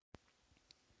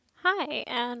Hi,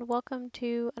 and welcome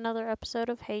to another episode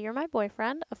of Hey, You're My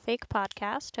Boyfriend, a fake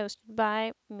podcast hosted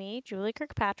by me, Julie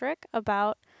Kirkpatrick,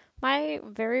 about my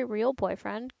very real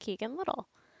boyfriend, Keegan Little.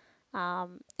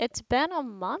 It's been a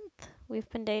month. We've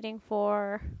been dating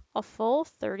for a full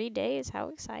 30 days. How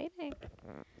exciting!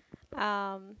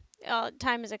 Um,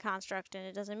 Time is a construct and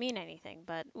it doesn't mean anything,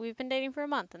 but we've been dating for a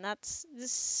month, and that's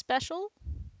special.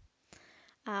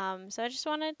 So I just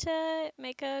wanted to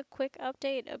make a quick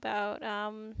update about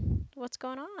what's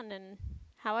going on and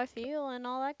how I feel and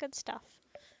all that good stuff.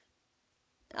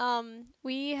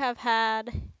 We have had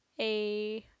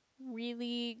a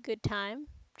really good time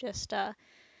just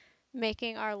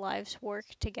making our lives work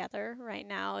together. Right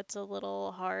now, it's a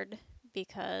little hard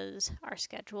because our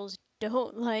schedules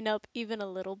don't line up even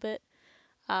a little bit,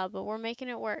 but we're making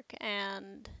it work,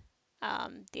 and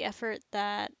the effort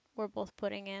that we're both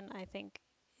putting in, I think,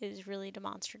 is really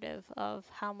demonstrative of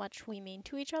how much we mean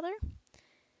to each other,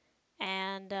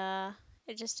 and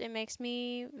it makes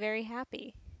me very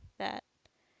happy that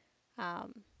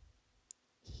um,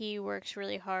 he works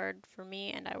really hard for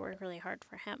me and I work really hard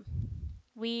for him.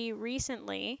 We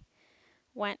recently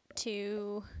went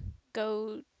to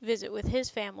go visit with his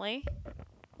family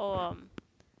um,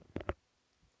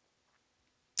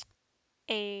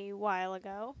 a while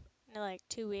ago, like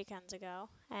 2 weekends ago,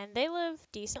 and they live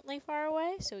decently far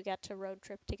away, so we got to road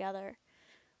trip together,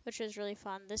 which was really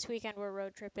fun. This weekend we're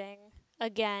road tripping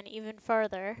again, even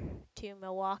further to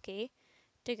Milwaukee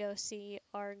to go see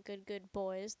our good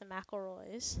boys, the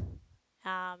McElroys.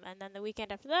 And then the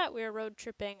weekend after that, we were road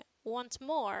tripping once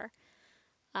more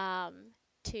um,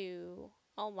 to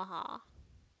Omaha.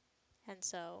 And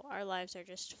so our lives are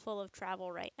just full of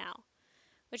travel right now,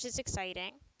 which is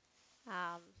exciting.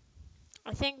 Um,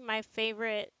 I think my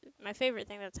favorite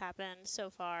thing that's happened so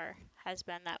far has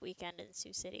been that weekend in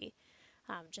Sioux City.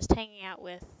 Just hanging out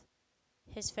with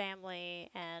his family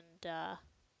and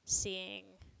seeing,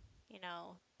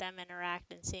 them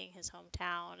interact and seeing his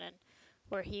hometown and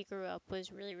where he grew up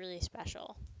was really, really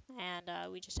special.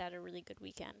 And we just had a really good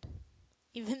weekend.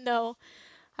 Even though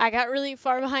I got really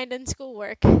far behind in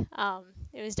schoolwork,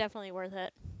 it was definitely worth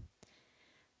it.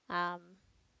 Um,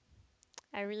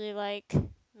 I really like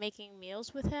making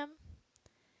meals with him.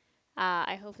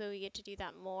 I hope that we get to do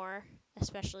that more,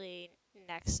 especially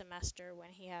next semester when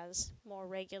he has more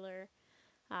regular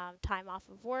time off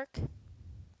of work.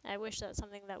 I wish that's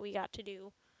something that we got to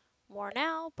do more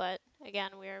now, but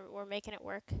again, we're making it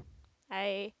work.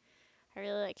 I I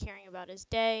really like hearing about his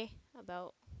day,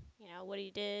 about what he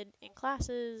did in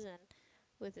classes and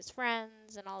with his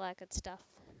friends and all that good stuff.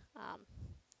 Um,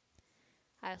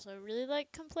 I also really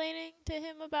like complaining to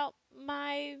him about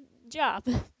my job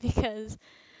because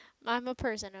I'm a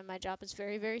person and my job is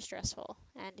very, very stressful,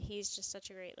 and he's just such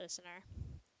a great listener.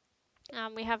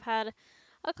 We have had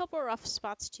a couple rough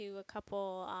spots too, a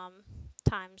couple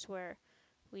times where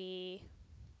we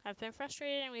have been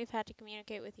frustrated and we've had to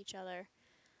communicate with each other.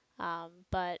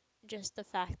 But just the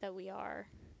fact that we are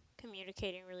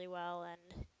communicating really well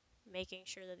and making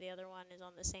sure that the other one is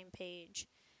on the same page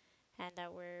and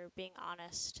that we're being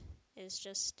honest is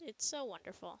just, it's so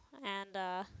wonderful.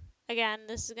 And again,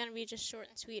 this is going to be just short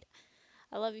and sweet.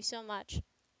 I love you so much.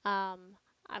 Um,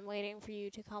 I'm waiting for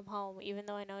you to come home, even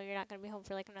though I know you're not going to be home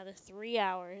for like another 3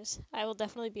 hours. I will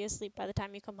definitely be asleep by the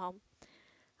time you come home.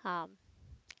 Um,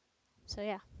 so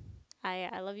yeah,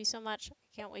 I love you so much.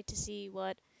 I can't wait to see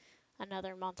what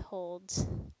another month holds.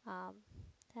 Um,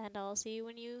 and I'll see you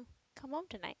when you come home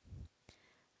tonight.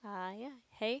 Yeah,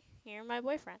 hey, you're my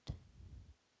boyfriend.